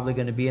 is probably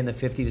going to be in the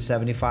 50 to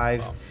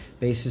 75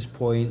 basis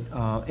point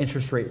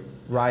interest rate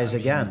rise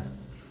again.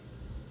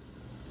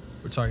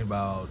 We're talking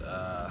about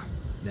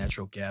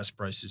natural gas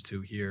prices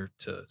too here,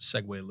 to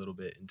segue a little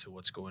bit into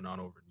what's going on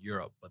over in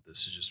Europe, but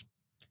this is just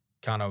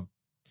kind of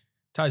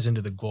ties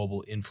into the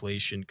global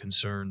inflation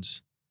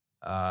concerns.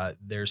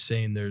 They're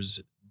saying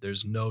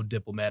there's no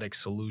diplomatic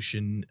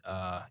solution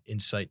in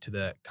sight to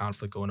that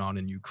conflict going on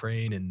in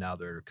Ukraine, and now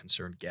they're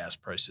concerned gas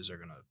prices are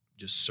going to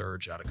just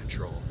surge out of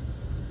control.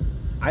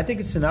 I think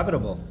it's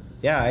inevitable.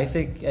 Yeah, I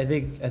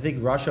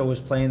think Russia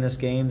was playing this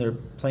game. They're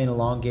playing a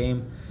long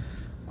game,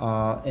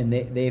 and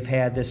they've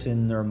had this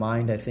in their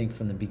mind, I think,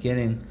 from the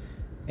beginning.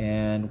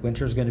 And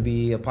winter's going to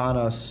be upon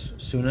us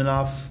soon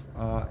enough.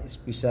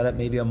 We said it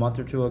maybe a month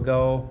or two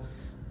ago.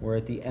 We're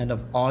at the end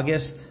of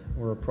August.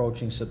 We're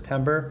approaching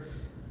September.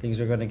 Things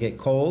are going to get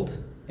cold,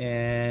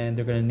 and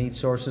they're going to need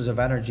sources of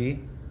energy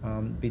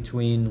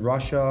between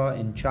Russia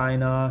and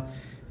China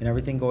and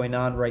everything going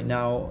on right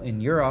now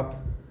in Europe.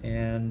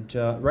 And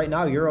right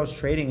now, Euro's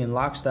trading in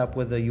lockstep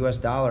with the U.S.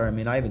 dollar. I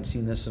mean, I haven't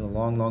seen this in a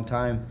long, long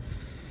time.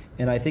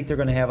 And I think they're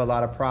going to have a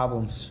lot of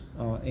problems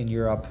in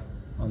Europe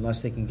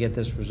unless they can get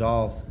this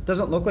resolved.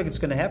 Doesn't look like it's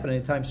going to happen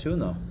anytime soon,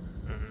 though.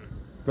 Mm-hmm.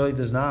 Really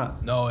does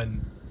not. No,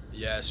 and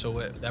yeah, so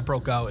that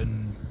broke out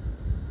in,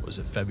 was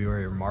it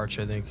February or March,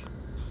 I think?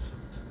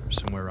 Or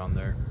somewhere around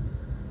there.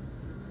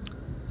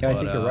 Yeah, I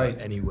think you're right.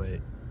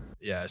 Anyway,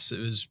 yes, it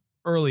was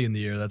early in the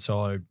year. That's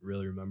all I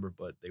really remember.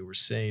 But they were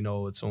saying,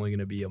 it's only going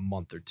to be a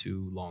month or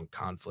two long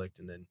conflict.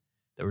 And then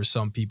there were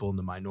some people in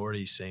the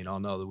minority saying,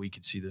 no, that we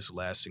could see this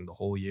lasting the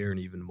whole year and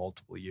even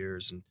multiple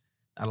years. And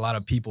not a lot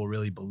of people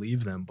really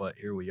believe them. But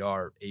here we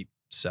are 8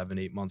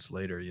 months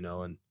later,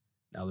 and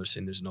now they're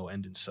saying there's no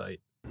end in sight.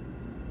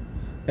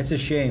 It's a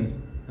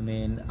shame. I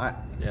mean,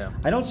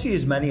 I don't see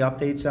as many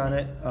updates on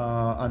it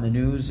on the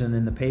news and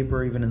in the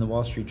paper, even in the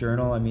Wall Street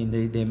Journal. I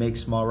mean, they make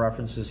small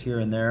references here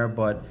and there,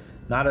 but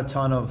not a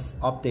ton of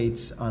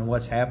updates on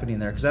what's happening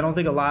there, because I don't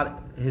think a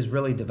lot has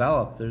really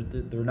developed.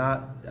 They're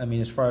not. I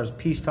mean, as far as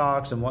peace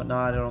talks and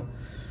whatnot, I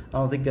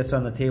don't think that's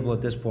on the table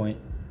at this point.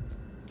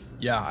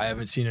 Yeah, I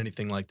haven't seen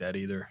anything like that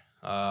either.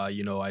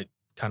 I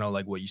kind of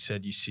like what you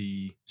said. You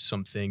see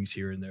some things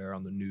here and there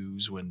on the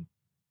news when,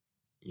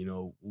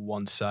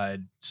 one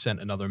side sent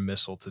another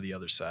missile to the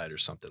other side or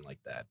something like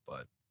that,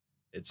 but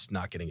it's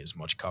not getting as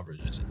much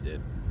coverage as it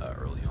did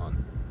early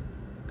on.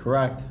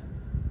 Correct.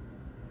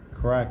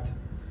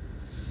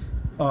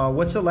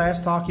 What's the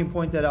last talking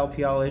point that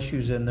LPL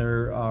issues in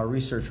their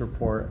research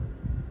report?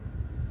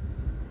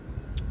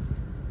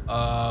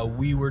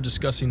 We were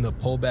discussing the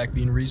pullback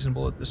being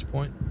reasonable at this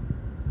point.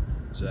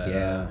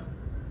 Yeah.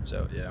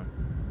 So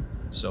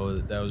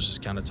that was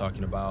just kind of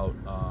talking about,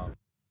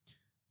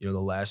 the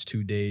last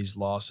 2 days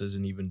losses,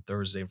 and even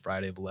Thursday and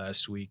Friday of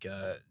last week,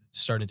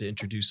 starting to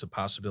introduce the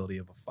possibility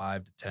of a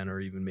 5 to 10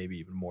 or maybe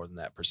even more than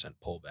that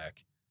 %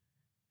 pullback.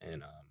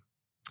 And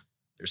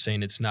they're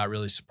saying it's not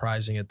really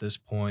surprising at this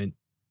point,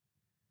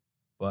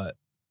 but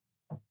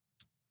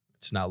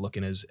it's not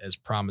looking as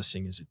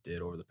promising as it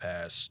did over the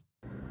past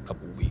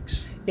couple of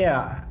weeks.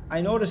 Yeah,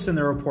 I noticed in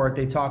the report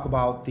they talk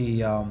about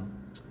the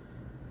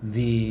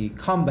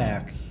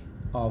comeback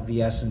of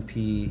the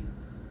S&P,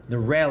 the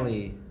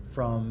rally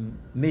from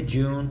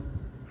mid-June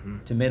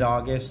to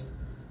mid-August,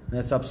 and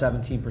that's up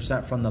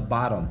 17% from the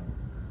bottom.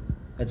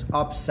 It's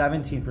up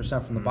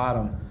 17% from the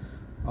bottom,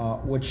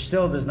 which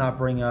still does not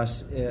bring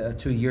us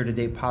to a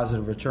year-to-date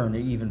positive return, or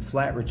even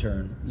flat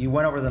return. You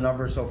went over the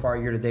numbers so far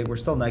year-to-date. We're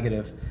still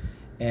negative.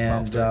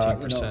 And,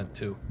 about 13%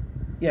 too.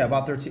 Yeah,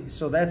 about 13.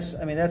 So that's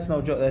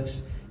no joke.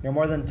 That's, you're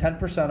more than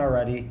 10%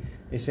 already.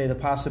 They say the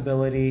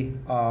possibility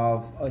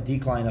of a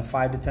decline of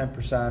 5 to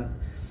 10%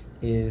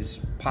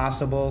 is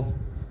possible.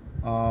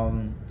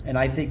 And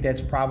I think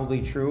that's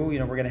probably true.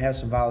 We're going to have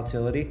some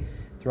volatility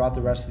throughout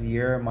the rest of the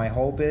year. My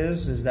hope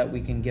is that we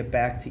can get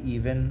back to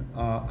even.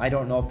 I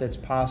don't know if that's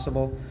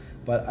possible,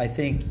 but I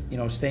think,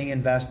 staying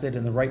invested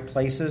in the right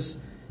places,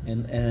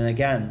 and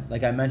again,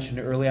 like I mentioned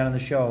early on in the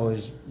show,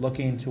 is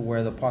looking to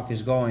where the puck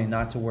is going,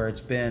 not to where it's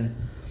been.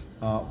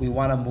 We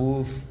want to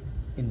move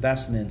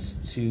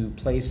investments to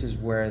places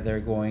where they're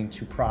going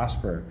to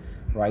prosper,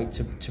 right?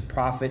 To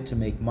profit, to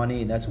make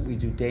money, and that's what we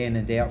do day in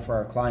and day out for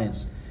our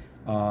clients.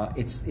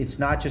 It's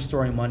not just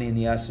throwing money in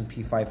the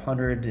S&P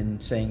 500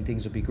 and saying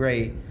things will be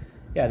great.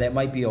 Yeah, that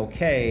might be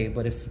okay,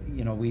 but if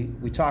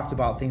we talked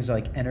about things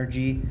like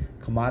energy,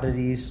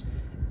 commodities,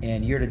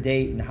 and year to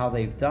date and how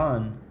they've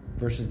done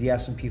versus the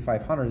S&P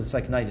 500, it's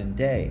like night and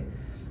day.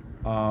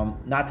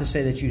 Not to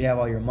say that you'd have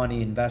all your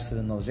money invested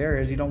in those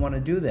areas. You don't want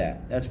to do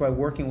that. That's why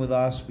working with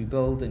us, we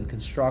build and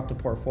construct a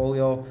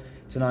portfolio.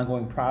 It's an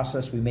ongoing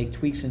process. We make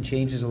tweaks and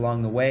changes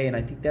along the way, and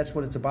I think that's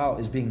what it's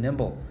about, is being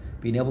nimble,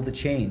 being able to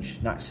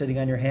change, not sitting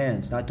on your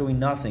hands, not doing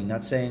nothing,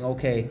 not saying,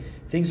 okay,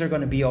 things are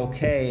going to be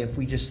okay if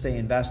we just stay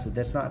invested.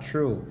 That's not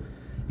true.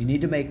 You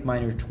need to make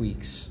minor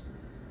tweaks.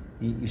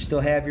 You still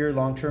have your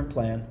long-term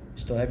plan,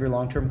 you still have your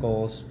long-term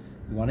goals.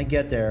 You want to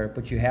get there,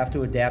 but you have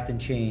to adapt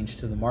and change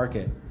to the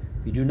market.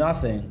 If you do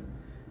nothing,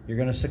 you're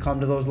going to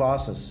succumb to those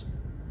losses.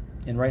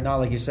 And right now,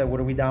 like you said,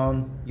 what are we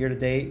down year to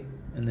date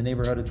in the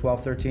neighborhood of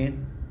 12,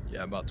 13?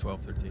 Yeah, about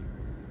 12, 13.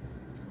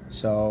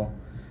 So,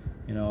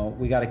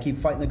 we got to keep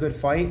fighting the good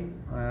fight.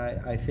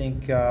 I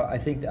think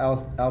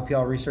the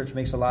LPL research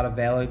makes a lot of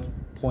valid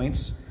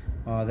points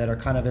that are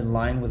kind of in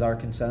line with our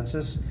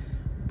consensus,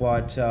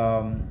 but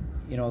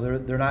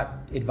they're not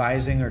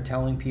advising or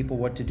telling people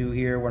what to do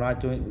here. We're not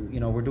doing,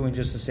 we're doing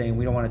just the same.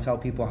 We don't want to tell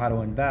people how to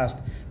invest,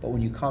 but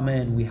when you come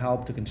in, we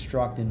help to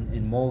construct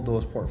and mold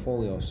those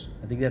portfolios.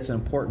 I think that's an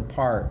important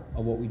part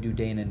of what we do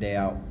day in and day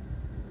out.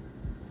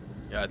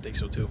 Yeah, I think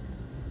so too.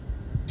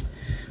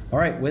 All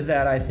right, with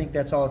that, I think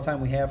that's all the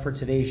time we have for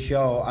today's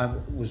show. I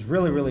was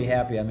really, really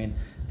happy. I mean,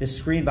 this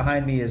screen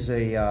behind me is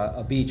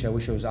a beach. I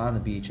wish I was on the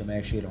beach. I'm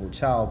actually at a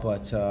hotel,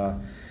 but I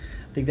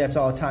think that's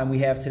all the time we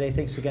have today.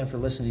 Thanks again for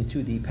listening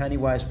to the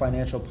Pennywise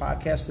Financial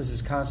Podcast. This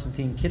is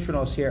Konstantin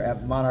Kitranos here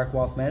at Monarch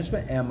Wealth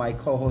Management and my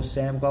co-host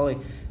Sam Gully.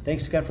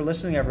 Thanks again for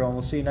listening, everyone.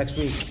 We'll see you next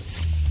week.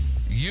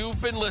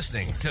 You've been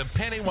listening to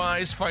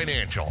Pennywise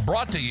Financial,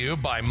 brought to you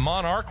by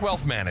Monarch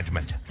Wealth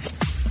Management.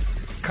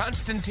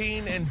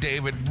 Konstantin and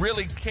David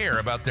really care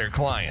about their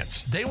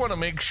clients. They want to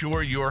make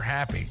sure you're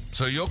happy,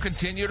 so you'll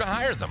continue to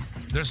hire them.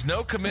 There's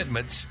no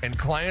commitments, and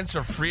clients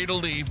are free to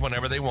leave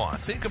whenever they want.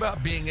 Think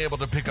about being able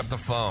to pick up the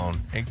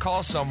phone and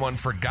call someone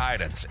for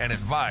guidance and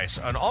advice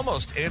on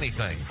almost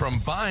anything,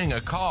 from buying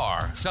a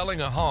car, selling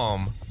a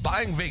home,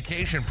 buying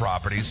vacation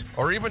properties,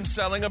 or even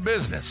selling a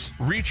business.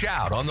 Reach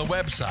out on the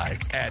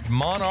website at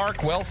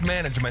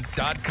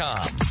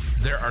monarchwealthmanagement.com.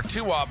 There are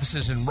 2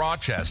 offices in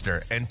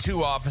Rochester and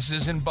 2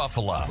 offices in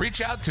Buffalo.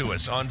 Reach out to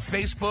us on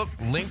Facebook,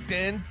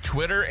 LinkedIn,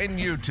 Twitter, and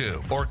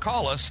YouTube, or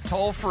call us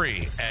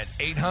toll-free at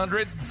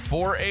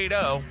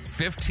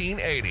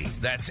 800-480-1580.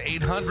 That's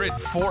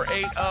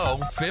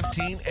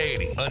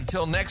 800-480-1580.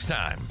 Until next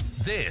time,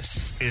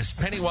 this is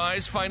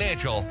Pennywise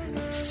Financial,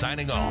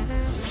 signing off.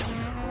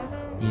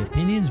 The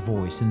opinions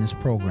voiced in this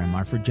program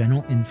are for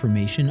general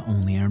information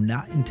only and are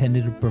not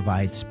intended to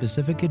provide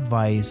specific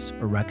advice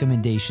or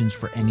recommendations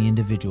for any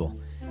individual.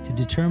 To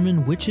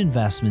determine which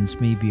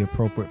investments may be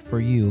appropriate for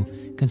you,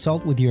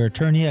 consult with your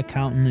attorney,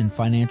 accountant, and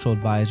financial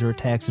advisor or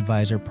tax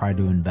advisor prior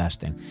to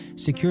investing.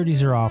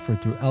 Securities are offered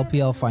through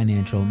LPL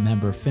Financial,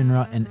 member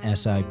FINRA, and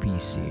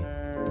SIPC.